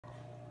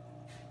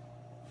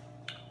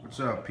What's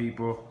up,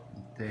 people?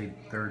 Day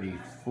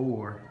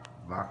 34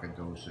 vodka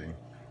dosing.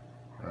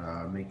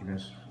 Making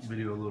this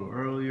video a little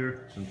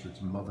earlier since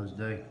it's Mother's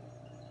Day,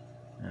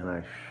 and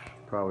I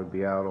should probably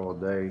be out all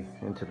day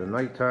into the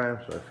nighttime,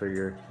 so I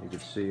figured you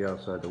could see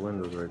outside the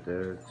windows right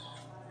there. It's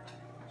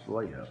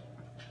light out.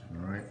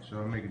 Alright, so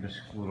I'm making this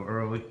a little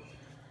early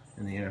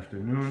in the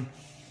afternoon.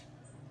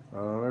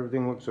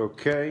 Everything looks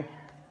okay.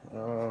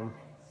 One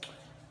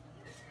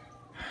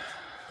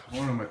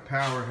of my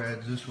power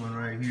heads, this one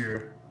right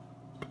here,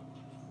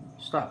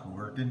 stopped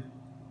working,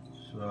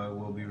 so I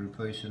will be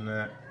replacing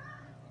that.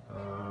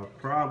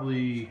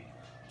 Probably,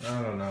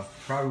 I don't know,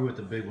 probably with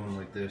the big one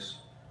like this,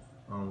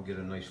 get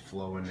a nice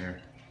flow in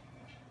there.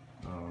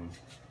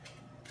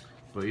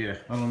 But yeah,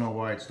 I don't know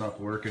why it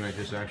stopped working. I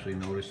just actually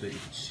noticed that you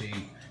can see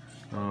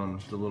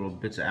the little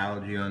bits of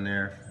algae on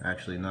there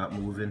actually not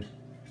moving.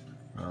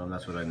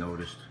 That's what I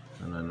noticed,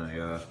 and then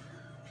I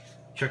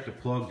checked the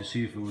plug to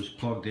see if it was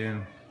plugged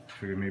in.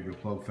 Figured maybe the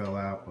plug fell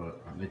out,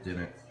 but it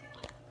didn't.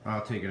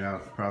 I'll take it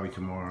out probably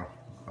tomorrow.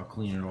 I'll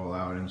clean it all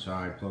out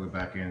inside, plug it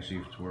back in, see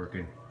if it's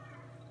working.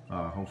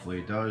 Hopefully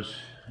it does,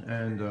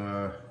 and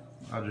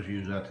I'll just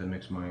use that to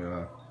mix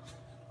my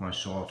my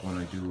salt when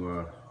I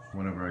do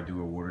whenever I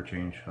do a water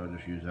change. I'll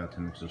just use that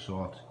to mix the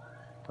salt.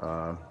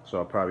 So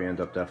I'll probably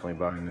end up definitely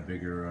buying the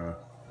bigger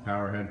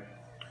power head.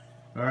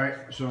 All right,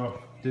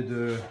 so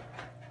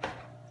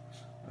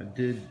I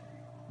did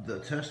the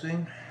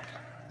testing,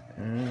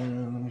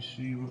 and let me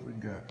see what we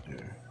got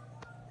there.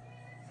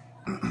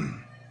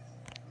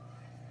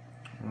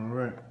 All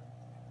right,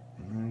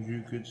 as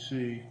you could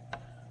see,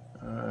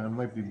 it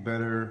might be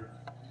better.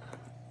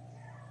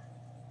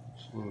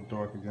 It's a little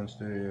dark against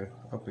the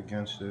up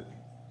against it.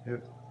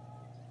 Yep.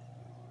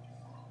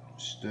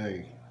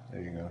 Stay.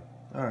 There you go.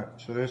 All right,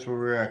 so that's where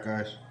we're at,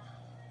 guys.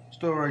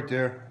 Still right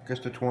there. Guess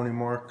the 20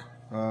 mark.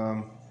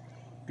 You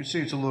can see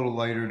it's a little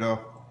lighter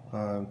though.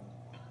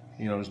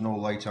 You know, there's no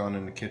lights on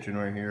in the kitchen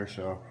right here,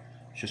 so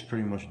it's just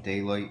pretty much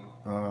daylight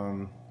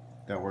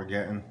that we're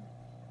getting.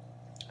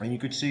 And you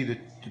could see that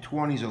the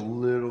 20 is a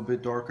little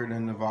bit darker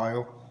than the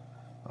vial.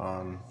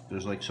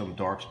 There's like some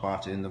dark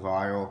spots in the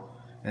vial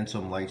and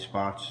some light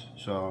spots.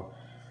 So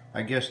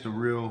I guess the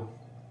real,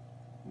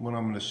 what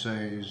I'm going to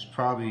say is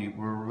probably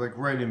we're like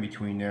right in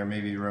between there,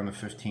 maybe around the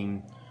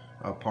 15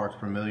 parts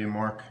per million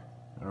mark.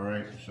 All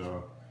right,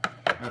 so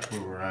that's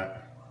where we're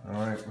at.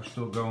 All right, we're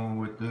still going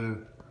with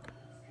the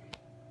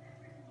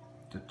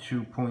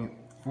 2.4,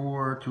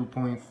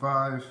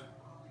 2.5.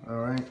 All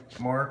right,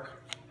 mark.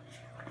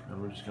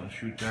 And we're just gonna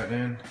shoot that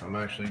in. I'm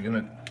actually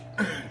gonna,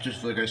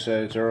 just like I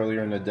said, it's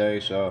earlier in the day,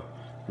 so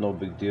no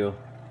big deal.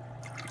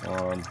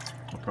 I'll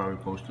probably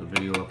post a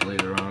video up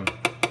later on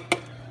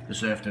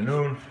this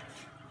afternoon.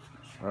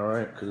 All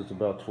right, because it's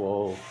about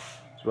 12.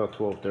 It's about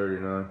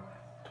 12:39,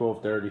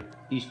 12:30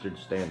 Eastern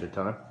Standard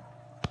Time.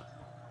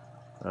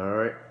 All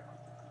right,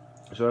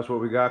 so that's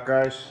what we got,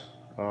 guys.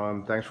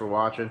 Thanks for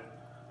watching.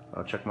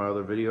 Check my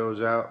other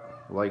videos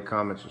out. Like,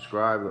 comment,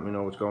 subscribe. Let me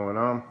know what's going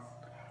on.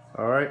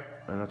 All right,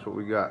 and that's what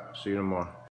we got. See you tomorrow.